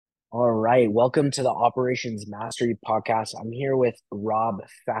All right, welcome to the Operations Mastery Podcast. I'm here with Robb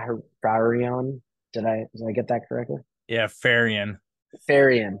Fahrion. Did I get that correctly? Yeah, Fahrion.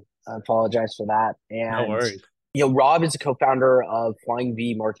 Fahrion. I apologize for that. No And worries. Robb is a co-founder of Flying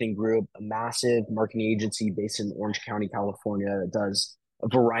V Marketing Group, a massive marketing agency based in Orange County, California, that does a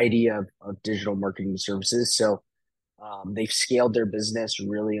variety of digital marketing services. They've scaled their business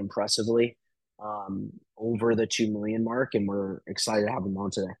really impressively, over the 2 million mark, and we're excited to have them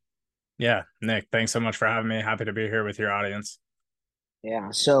on today. Yeah, Nick, thanks so much for having me. Happy to be here with your audience. Yeah.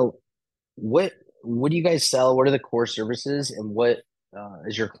 So what what do you guys sell? What are the core services, and what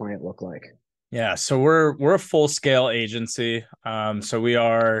does your client look like? Yeah, so we're a full scale agency. So we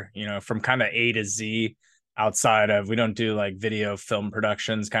are, from kind of A to Z outside of we don't do like video film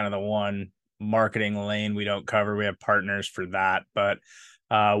productions, kind of the one marketing lane we don't cover. We have partners for that, but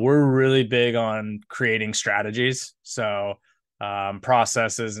we're really big on creating strategies. So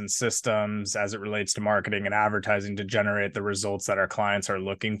processes and systems as it relates to marketing and advertising to generate the results that our clients are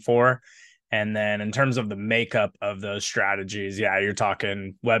looking for. And then in terms of the makeup of those strategies, yeah, you're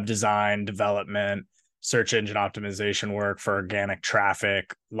talking web design, development, search engine optimization work for organic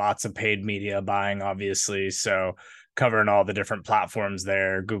traffic, lots of paid media buying, obviously. So covering all the different platforms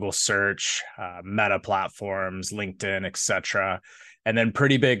there, Google search, meta platforms, LinkedIn, etc. And then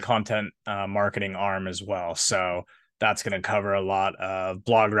pretty big content marketing arm as well. So that's going to cover a lot of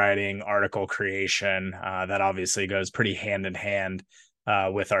blog writing, article creation. That obviously goes pretty hand in hand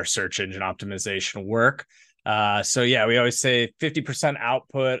with our search engine optimization work. So yeah, we always say 50%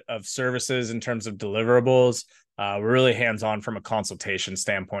 output of services in terms of deliverables. We're really hands-on from a consultation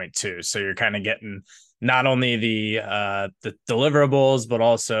standpoint too. So you're kind of getting not only the deliverables, but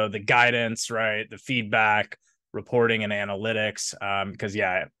also the guidance, right? The feedback, reporting, and analytics. Because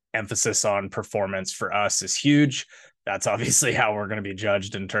yeah, emphasis on performance for us is huge. That's obviously how we're going to be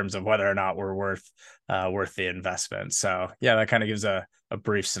judged in terms of whether or not we're worth the investment. So yeah, that kind of gives a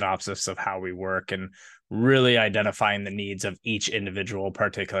brief synopsis of how we work and really identifying the needs of each individual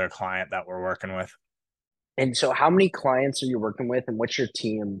particular client that we're working with. And so, how many clients are you working with, and what's your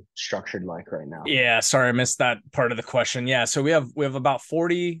team structured like right now? Yeah, sorry, I missed that part of the question. Yeah, so we have about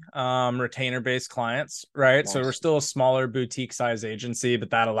 40 retainer based clients, right? So we're Nice. still a smaller boutique size agency,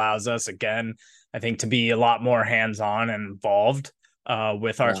 but that allows us again, I think, to be a lot more hands-on and involved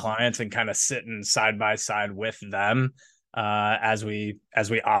with our Yeah. clients and kind of sitting side by side with them as we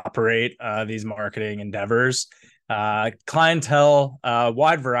operate these marketing endeavors. Clientele,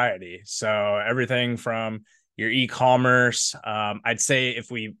 wide variety. So everything from your e-commerce. I'd say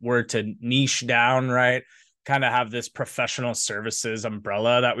if we were to niche down, right, kind of have this professional services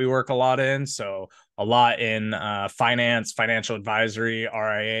umbrella that we work a lot in. So a lot in finance, financial advisory,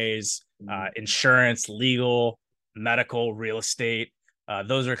 RIAs, Mhm. insurance, legal, medical, real estate.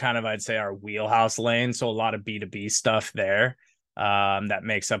 Those are kind of, I'd say, our wheelhouse lane. So a lot of B2B stuff there. That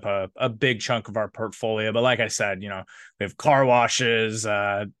makes up a big chunk of our portfolio. But like I said, we have car washes,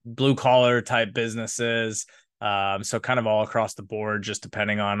 blue collar type businesses, so kind of all across the board, just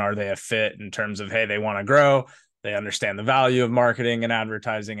depending on are they a fit in terms of, hey, they want to grow, they understand the value of marketing and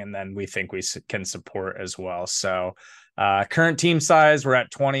advertising, and then we think we can support as well. So current team size, we're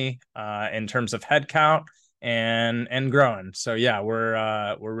at 20 in terms of headcount and growing. So yeah,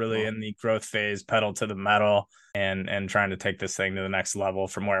 we're really Well, in the growth phase, pedal to the metal, and trying to take this thing to the next level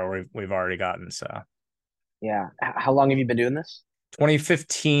from where we've already gotten. So yeah. How long have you been doing this?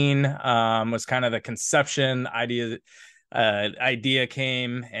 2015 was kind of the conception idea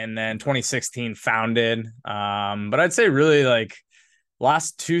came, and then 2016 founded. But I'd say really like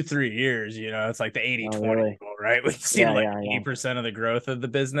last 2 3 years, it's like the 80 Oh, 20 really? rule, right? We've seen Yeah, like yeah, yeah. 80% of the growth of the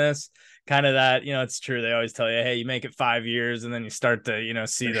business. Kind of that, it's true. They always tell you, hey, you make it 5 years and then you start to,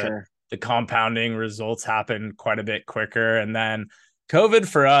 see For sure. the compounding results happen quite a bit quicker. And then COVID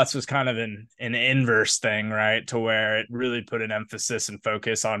for us was kind of an inverse thing, right? To where it really put an emphasis and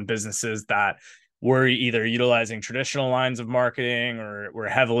focus on businesses that were either utilizing traditional lines of marketing or were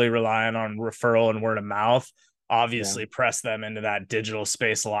heavily reliant on referral and word of mouth, Yeah. obviously press them into that digital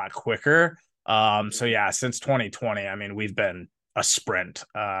space a lot quicker. So Mhm. yeah, since 2020, I mean, we've been a sprint.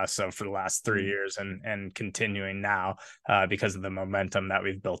 So for the last 3 years and continuing now because of the momentum that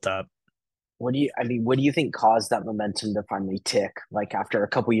we've built up. What do you think caused that momentum to finally tick? Like after a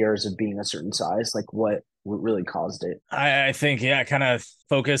couple years of being a certain size, like what really caused it? I think, yeah, kind of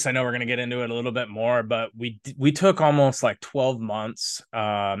focus. I know we're going to get into it a little bit more, but we took almost like 12 months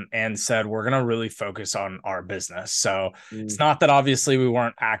and said we're going to really focus on our business. So it's Mm, not that obviously we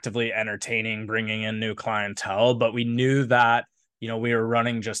weren't actively entertaining bringing in new clientele, but we knew that we were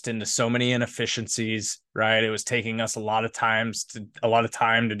running just into so many inefficiencies, right? It was taking us a lot of time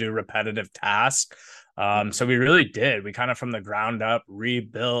to do repetitive tasks. So we really did. We kind of from the ground up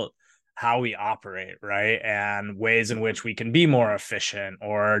rebuilt how we operate, right? And ways in which we can be more efficient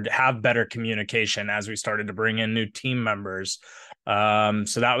or have better communication as we started to bring in new team members.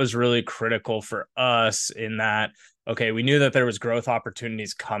 So that was really critical for us in that, okay, we knew that there was growth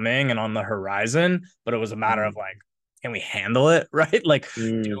opportunities coming and on the horizon, but it was a matter of Mm, like, can we handle it? Right. Like,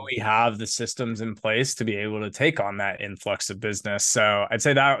 do mm, we have the systems in place to be able to take on that influx of business? So I'd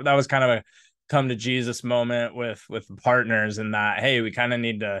say that was kind of a come to Jesus moment with partners in that, hey, we kind of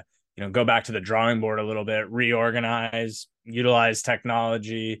need to, go back to the drawing board a little bit, reorganize, utilize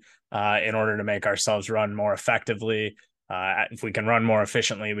technology in order to make ourselves run more effectively. If we can run more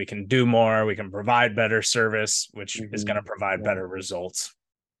efficiently, we can do more, we can provide better service, which is going to provide yeah, better results.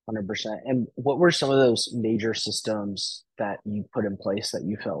 100%. And what were some of those major systems that you put in place that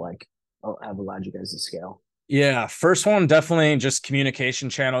you felt like have allowed you guys to scale? Yeah, first one definitely just communication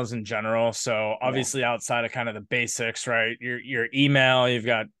channels in general. So Yeah. obviously outside of kind of the basics, right? Your email, you've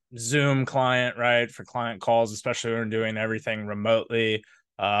got Zoom client, right? For client calls, especially when we're doing everything remotely.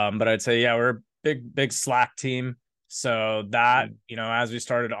 But I'd say, yeah, we're a big Slack team. So that, Mm, as we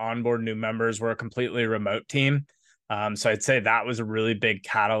started to onboard new members, we're a completely remote team. So I'd say that was a really big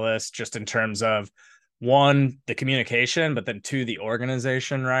catalyst just in terms of one, the communication, but then two, the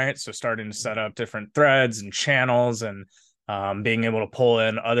organization, right? So starting to set up different threads and channels and being able to pull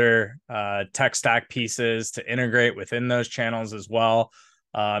in other tech stack pieces to integrate within those channels as well.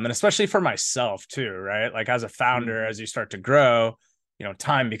 And especially for myself too, right? Like as a mm, founder, as you start to grow,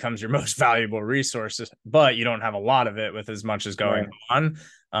 time becomes your most valuable resource, but you don't have a lot of it with as much as going right.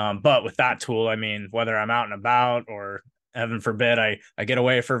 on. But with that tool, I mean, whether I'm out and about or heaven forbid I get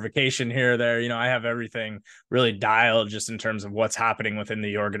away for vacation here or there, I have everything really dialed just in terms of what's happening within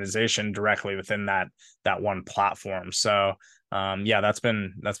the organization directly within that one platform. So yeah, that's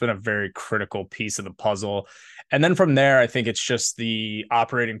been a very critical piece of the puzzle. And then from there, I think it's just the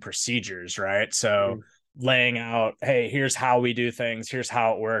operating procedures, right? So Mm, laying out, hey, here's how we do things, here's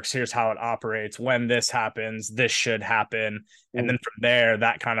how it works, here's how it operates. When this happens, this should happen. And mm. then from there,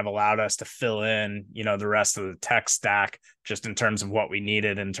 that kind of allowed us to fill in, the rest of the tech stack just in terms of what we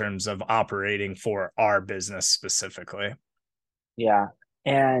needed in terms of operating for our business specifically. Yeah.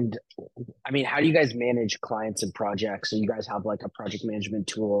 And I mean, how do you guys manage clients and projects? So you guys have like a project management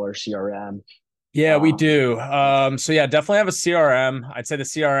tool or CRM? Yeah, we Um, do. So yeah, definitely have a CRM. I'd say the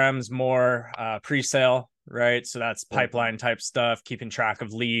CRM is more pre-sale, right? So that's yeah. pipeline type stuff, keeping track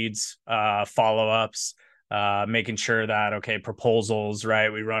of leads, follow-ups, making sure that okay, proposals, right?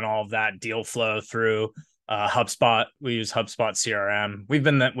 We run all of that deal flow through HubSpot. We use HubSpot CRM. We've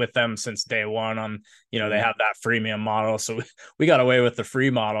been with them since day one on, they Mm, have that freemium model. So we got away with the free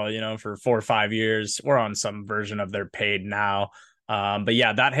model, for 4 or 5 years. We're on some version of their paid now. But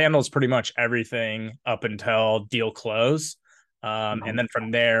yeah, that handles pretty much everything up until deal close. And mhm. then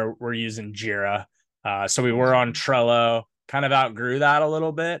from there, we're using Jira. So we were Nice. on Trello, kind of outgrew that a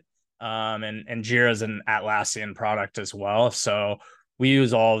little bit. And Jira is an Atlassian product as well. So we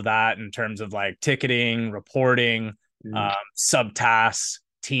use all of that in terms of like ticketing, reporting, Mm, subtasks,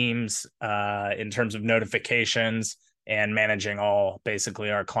 teams, in terms of notifications and managing all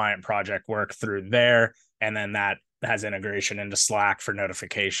basically our client project work through there. And then that has integration into Slack for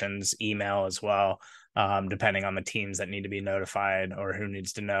notifications, email as well, depending on the teams that need to be notified or who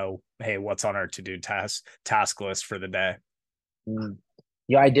needs to know, hey, what's on our to-do task list for the day. mm.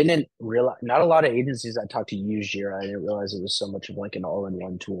 Yeah, I didn't realize not a lot of agencies I talked to use Jira. I didn't realize it was so much of like an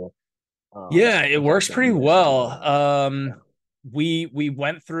all-in-one tool. Yeah, it The fact works that pretty you guys well. integrate. Yeah. We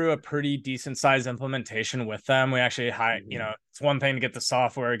went through a pretty decent sized implementation with them. We actually Mhm. it's one thing to get the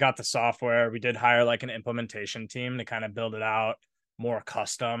software. We got the software. We did hire like an implementation team to kind of build it out more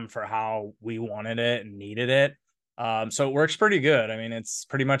custom for how we wanted it and needed it. So it works pretty good. I mean, it's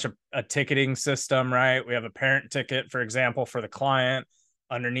pretty much a ticketing system, right? We have a parent ticket, for example, for the client.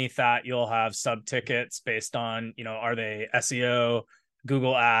 Underneath that, you'll have sub tickets based on, are they SEO,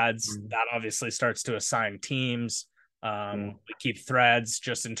 Google Ads? Mm, That obviously starts to assign teams. yeah. We keep threads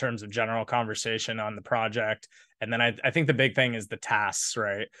just in terms of general conversation on the project. And then I think the big thing is the tasks,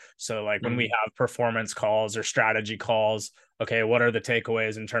 right? So, like when we Mm, have performance calls or strategy calls, okay, what are the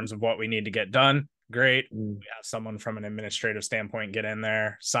takeaways in terms of what we need to get done? Great. mm, We have someone from an administrative standpoint get in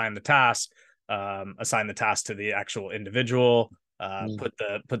there, sign the task, assign the task to the actual individual, mm,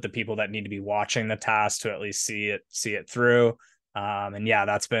 put the people that need to be watching the task to at least see it through. And yeah,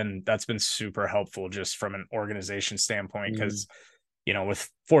 that's been super helpful just from an organization standpoint mm. because with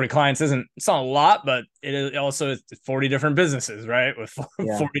 40 clients it's not a lot, but it is also 40 different businesses, right? With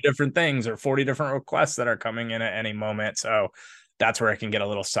Yeah. 40 different things or 40 different requests that are coming in at any moment. So that's where it can get a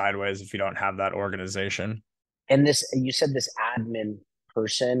little sideways if you don't have that organization. And this, you said this admin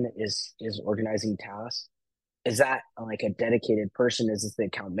person is organizing tasks. Is that like a dedicated person? Is this the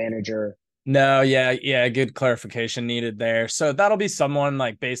account manager? No, yeah, good clarification needed there. So that'll be someone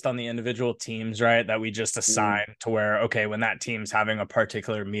like based on the individual teams, right? That we just Mm, assign to where, okay, when that team's having a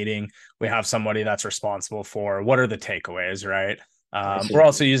particular meeting, we have somebody that's responsible for what are the takeaways, right? I We're see.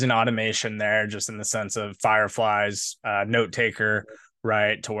 also using automation there, just in the sense of Firefly's note taker,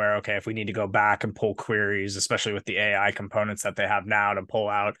 right? To where, okay, if we need to go back and pull queries, especially with the AI components that they have now to pull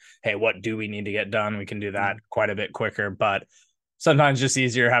out, hey, what do we need to get done? We can do that Mm, quite a bit quicker. But sometimes just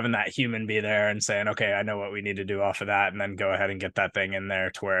easier having that human be there and saying, okay, I know what we need to do off of that, and then go ahead and get that thing in there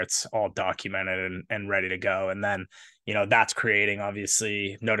to where it's all documented and ready to go. And then, that's creating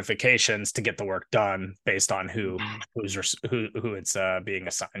obviously notifications to get the work done based on mm. who it's being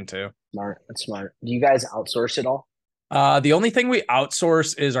assigned to. Smart. That's smart. Do you guys outsource it all? The only thing we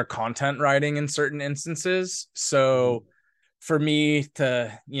outsource is our content writing in certain instances. Mhm. So for me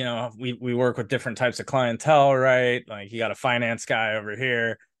to, we work with different types of clientele, right? Like you got a finance guy over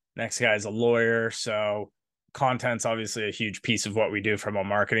here, next guy is a lawyer. So content's obviously a huge piece of what we do from a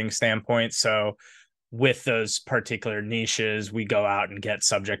marketing standpoint. So with those particular niches, we go out and get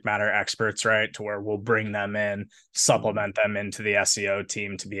subject matter experts, right? To where we'll bring them in, Mhm. supplement them into the SEO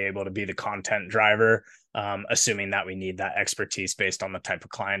team to be able to be the content driver, assuming that we need that expertise based on the type of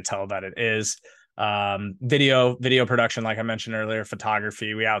clientele that it is. Video production, like I mentioned earlier,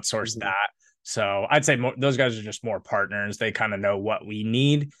 photography, we outsource Mhm. that. So I'd say those guys are just more partners. They kind of know what we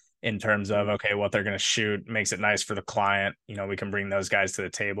need in terms of, Mhm. okay, what they're going to shoot makes it nice for the client. We can bring those guys to the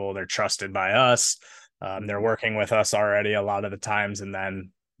table. They're trusted by us. They're Mhm. working with us already a lot of the times, and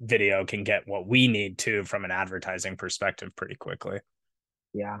then video can get what we need to from an advertising perspective pretty quickly.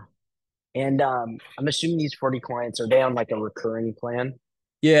 Yeah. And I'm assuming these 40 clients, are they on like a recurring plan?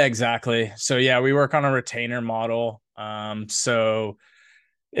 Yeah, exactly. So yeah, we work on a retainer model. So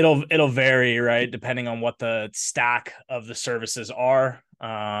it'll vary, right, depending on what the stack of the services are.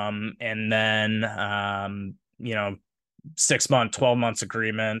 And then 6 month, 12 months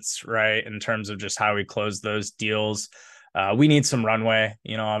agreements, right? In terms of just how we close those deals. We need some runway,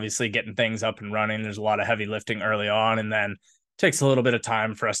 obviously getting things up and running. There's a lot of heavy lifting early on, and then takes a little bit of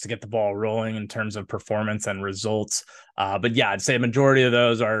time for us to get the ball rolling in terms of performance and results. But yeah, I'd say a majority of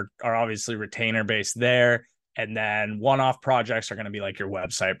those are obviously retainer based there. And then one-off projects are going to be like your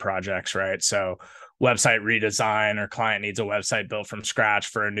website projects, right? So website redesign or client needs a website built from scratch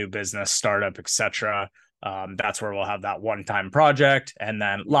for a new business startup, etc. That's where we'll have that one-time project, and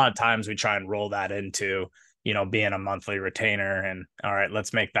then a lot of times we try and roll that into being a monthly retainer. And all right,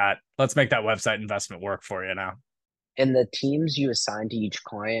 let's make that website investment work for you now. And the teams you assign to each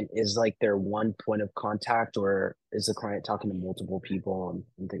client is like their one point of contact, or is the client talking to multiple people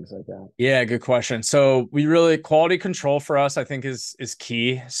and things like that? Yeah, good question. So we really quality control for us, I think, is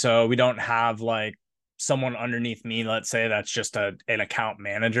key. So we don't have like someone underneath me, let's say, that's just an account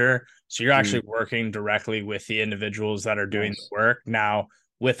manager. So you're Mm, actually working directly with the individuals that are doing the nice. work. Now,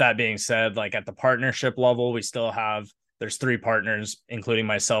 with that being said, like at the partnership level, we still have there's three partners, including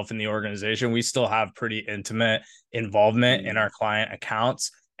myself in the organization. We still have pretty intimate involvement in Mm, our client accounts.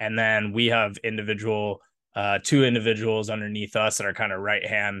 And then we have two individuals underneath us that are kind of right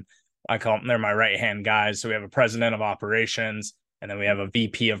hand. I call them, they're my right hand guys. So we have a president of operations, and then we have a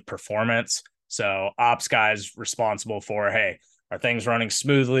VP of performance. So ops guys responsible for, hey, are things running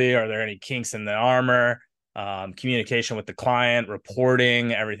smoothly? Are there any kinks in the armor? Communication with the client,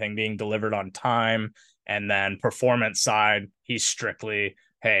 reporting, everything being delivered on time. And then performance side, he's strictly,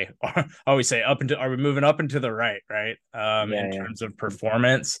 hey, I always say are we moving up and to the right, right? yeah, In yeah. terms of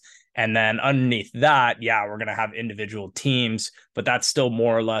performance. And then underneath that, yeah, we're going to have individual teams, but that's still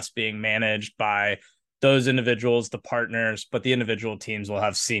more or less being managed by those individuals, the partners, but the individual teams will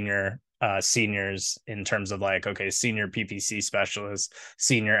have seniors in terms of like, okay, senior PPC specialists,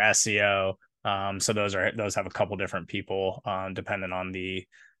 senior SEO. So those have a couple different people, depending on the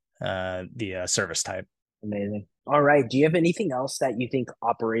service type. Amazing. All right. Do you have anything else that you think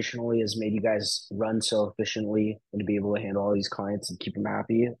operationally has made you guys run so efficiently and to be able to handle all these clients and keep them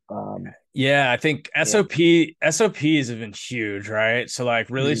happy? Yeah, I think Yeah. SOPs have been huge, right? So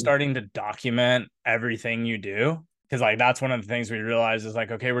like really Mhm. starting to document everything you do. Because like that's one of the things we realized is like,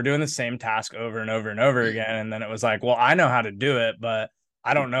 okay, we're doing the same task over and over and over again. And then it was like, well, I know how to do it, but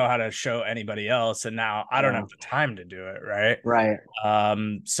I don't know how to show anybody else. And now I don't Yeah. have the time to do it, right? Right.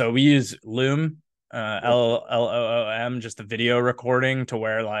 So we use Loom. LLOOM, just a video recording to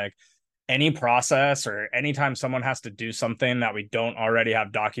where like any process or anytime someone has to do something that we don't already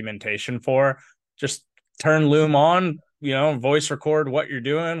have documentation for, just turn Loom on, voice record what you're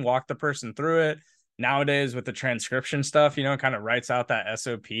doing, walk the person through it. Nowadays with the transcription stuff, it kind of writes out that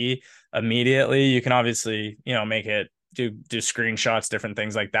SOP immediately. You can obviously, make it do screenshots, different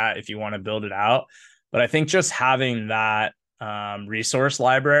things like that if you want to build it out. But I think just having that resource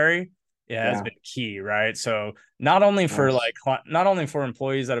library, yeah, has Yeah. been key, right? So not only for Nice. like not only for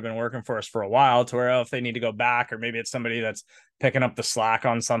employees that have been working for us for a while to where if they need to go back, or maybe it's somebody that's picking up the slack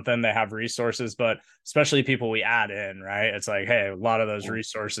on something, they have resources, but especially people we add in, right? It's like, hey, a lot of those Yeah.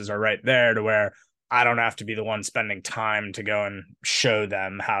 resources are right there to where I don't have to be the one spending time to go and show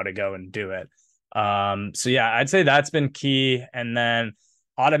them how to go and do it. So yeah, I'd say that's been key. And then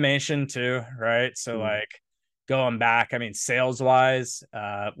automation too, right? So Mm. like going back, I mean, sales wise,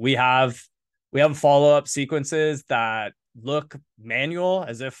 we have follow-up sequences that look manual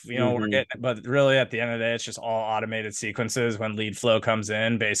as if we're Mm-hmm. getting it, but really at the end of the day, it's just all automated sequences when lead flow comes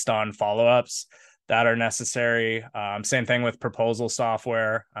in based on follow-ups that are necessary. Same thing with proposal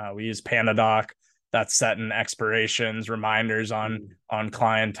software. We use PandaDoc that's setting expirations, reminders on Mm.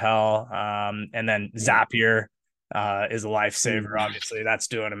 clientele, and then Yeah. Zapier is a lifesaver. Mm-hmm. Obviously, that's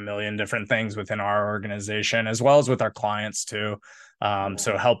doing a million different things within our organization as well as with our clients too. Yeah.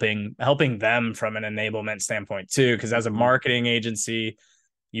 So helping them from an enablement standpoint too, because as a Mm-hmm. marketing agency,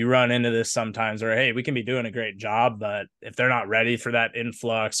 you run into this sometimes where, hey, we can be doing a great job, but if they're not ready for that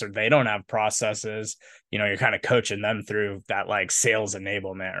influx or they don't have processes, you're kind of coaching them through that like sales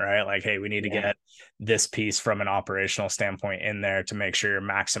enablement, right? Like, hey, we need to Yeah. get this piece from an operational standpoint in there to make sure you're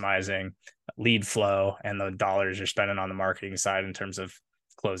maximizing lead flow and the dollars you're spending on the marketing side in terms of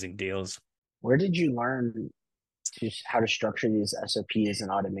closing deals. Where did you learn how to structure these SOPs and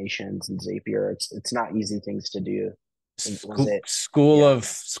automations and Zapier? It's not easy things to do. Was School, it? school Yeah. of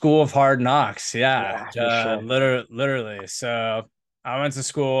school of hard knocks. Yeah. Yeah, for sure. Literally. So I went to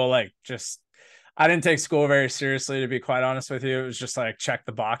school, like just, I didn't take school very seriously, to be quite honest with you. It was just like check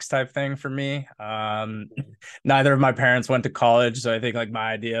the box type thing for me. Neither of my parents went to college. So I think like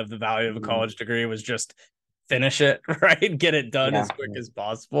my idea of the value of a Mm-hmm. college degree was just finish it, right? Get it done Yeah. as quick as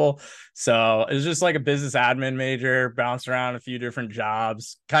possible. So it was just like a business admin major, bounced around a few different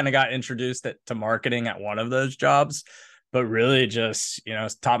jobs, kind of got introduced to marketing at one of those jobs, but really just,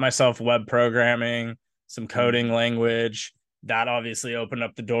 taught myself web programming, some Mm. coding language. That obviously opened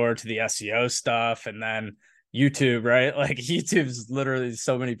up the door to the SEO stuff. And then YouTube, right? Like YouTube's literally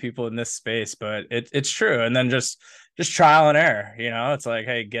so many people in this space, but it's true. And then just trial and error. It's like,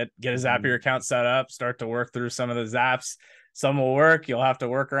 hey, get a Mhm. Zapier account set up, start to work through some of the zaps. Some will work. You'll have to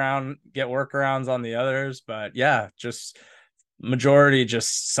get workarounds on the others. But yeah, just majority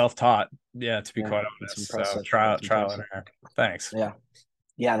just self-taught. Yeah, to be Yeah, quite it's honest. So impressive. trial That's trial and impressive. error. Thanks. Yeah.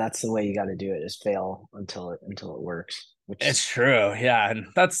 Yeah, that's the way you got to do it is fail until it works, which It's is true. Yeah. And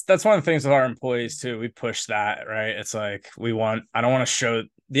that's one of the things with our employees too. We push that, right? It's like I don't want to show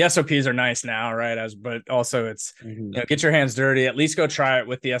the SOPs are nice now, right? But also it's, mhm. get your hands dirty. At least go try it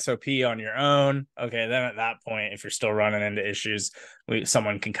with the SOP on your own. Okay. Then at that point, if you're still running into issues,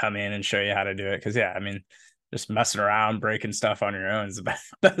 someone can come in and show you how to do it. Cause yeah, I mean, just messing around, breaking stuff on your own is the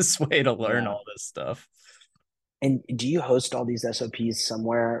best way to learn Yeah. all this stuff. And do you host all these SOPs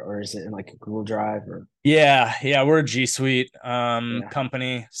somewhere or is it in like a Google Drive or Yeah, we're a G Suite yeah.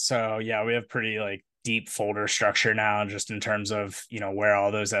 company. So yeah, we have pretty like deep folder structure now just in terms of, where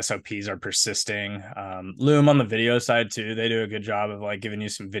all those SOPs are persisting. Loom on the video side too. They do a good job of like giving you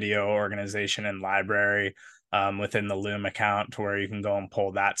some video organization and library within the Loom account to where you can go and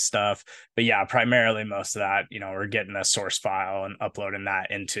pull that stuff. But yeah, primarily most of that, we're getting a source file and uploading that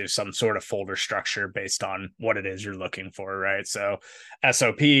into some sort of folder structure based on what it is you're looking for, right? So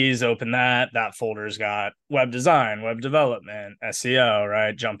SOPs, open that folder's got web design, web development, SEO,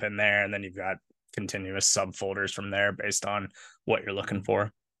 right? Jump in there, and then you've got continuous subfolders from there based on what you're looking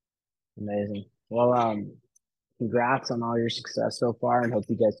for. Amazing. Well, congrats on all your success so far and hope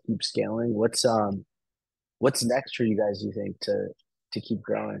you guys keep scaling. What's next for you guys, you think, to keep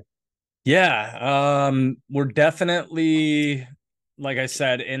growing? Yeah, we're definitely, like I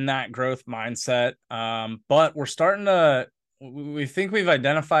said, in that growth mindset. But we're starting to, we think we've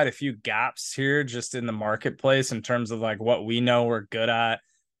identified a few gaps here just in the marketplace in terms of like what we know we're good at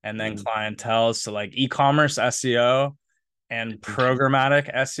and then Mm. clientele. So like e-commerce SEO and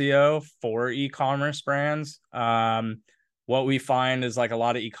programmatic SEO for e-commerce brands. What we find is like a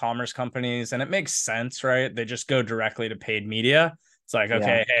lot of e-commerce companies, and it makes sense, right? They just go directly to paid media. It's like, Yeah.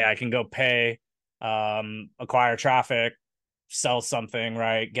 okay, hey, I can go pay, acquire traffic, sell something,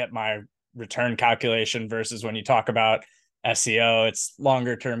 right? Get my return calculation versus when you talk about SEO, it's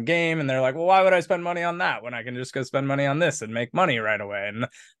longer term game. And they're like, well, why would I spend money on that when I can just go spend money on this and make money right away? And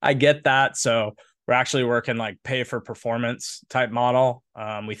I get that. So we're actually working like pay for performance type model.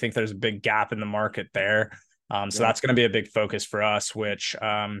 We think there's a big gap in the market there. So Yeah. that's going to be a big focus for us, which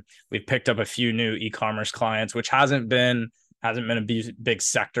we've picked up a few new e-commerce clients, which hasn't been a big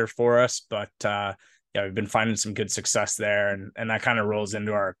sector for us, but yeah, we've been finding some good success there, and that kind of rolls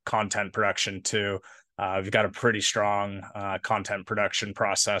into our content production too. We've got a pretty strong content production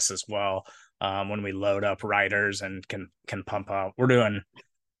process as well. When we load up writers and can pump out, we're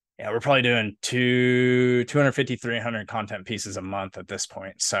probably doing 250, 300 content pieces a month at this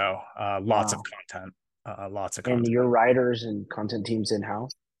point. So lots of Wow. content, lots of And content. your writers and content teams in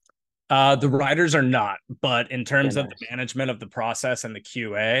house? The writers are not, but in Okay, terms of the nice. management of the process and the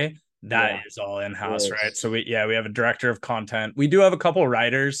QA, that Yeah, is all in it house, right? is. So we have a director of content. We do have a couple of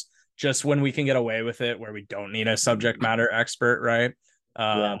writers just when we can get away with it, where we don't need a subject matter expert, right?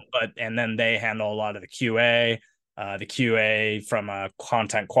 Yeah. But and then they handle a lot of the QA from a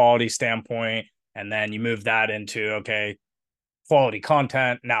content quality standpoint, and then you move that into okay, quality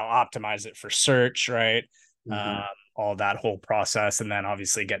content, now optimize it for search, right? Hmm. All that whole process, and then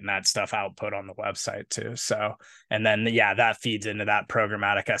obviously getting that stuff output on the website too. So, and then yeah, that feeds into that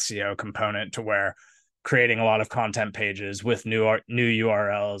programmatic SEO component to where creating a lot of content pages with new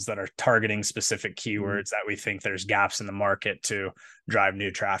URLs that are targeting specific Hmm. keywords that we think there's gaps in the market to drive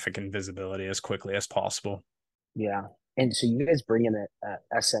new traffic and visibility as quickly as possible. Yeah. And so you guys bring in a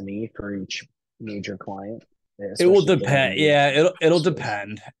SME for each major client, It will especially if they have a depend. new Yeah, it'll space.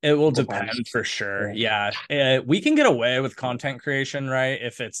 depend. It will Depends. depend for sure. Yeah. Yeah, we can get away with content creation, right?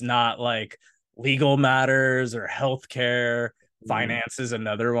 If it's not like legal matters or healthcare, Hmm. finance is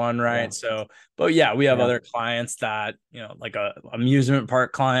another one, Yeah. right? So, but yeah, we have Yeah. other clients that like a amusement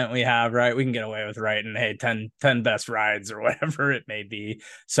park client we have, right? We can get away with writing, hey, 10 best rides or whatever it may be.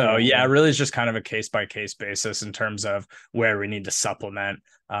 So Yeah. yeah, Yeah. really, it's just kind of a case by case basis in terms of where we need to supplement.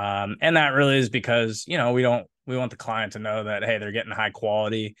 And that really is because we want the client to know that hey, they're getting high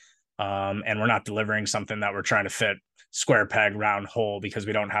quality, and we're not delivering something that we're trying to fit square peg round hole because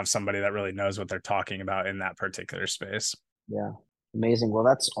we don't have somebody that really knows what they're talking about in that particular space. Yeah. Amazing. Well,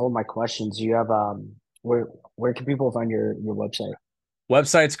 that's all my questions. You have where can people find your website?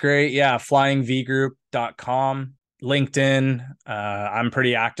 Website's great. Yeah, flyingvgroup.com. LinkedIn. I'm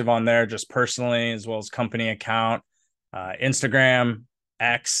pretty active on there just personally as well as company account. Instagram,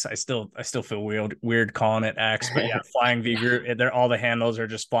 X. I still feel weird calling it X, but yeah, Flying V Group. They're all the handles are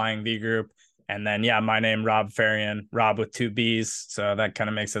just Flying V Group. And then yeah, my name Robb Fahrion, Robb with two B's. So that kind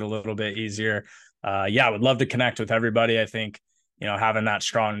of makes it a little bit easier. Yeah, I would love to connect with everybody. I think, having that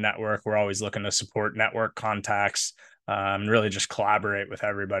strong network, we're always looking to support network contacts, really just collaborate with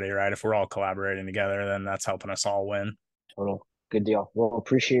everybody, right? If we're all collaborating together, then that's helping us all win. Total. Good deal. Well,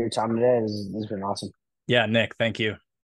 appreciate your time today. This has been awesome. Yeah, Nick, thank you.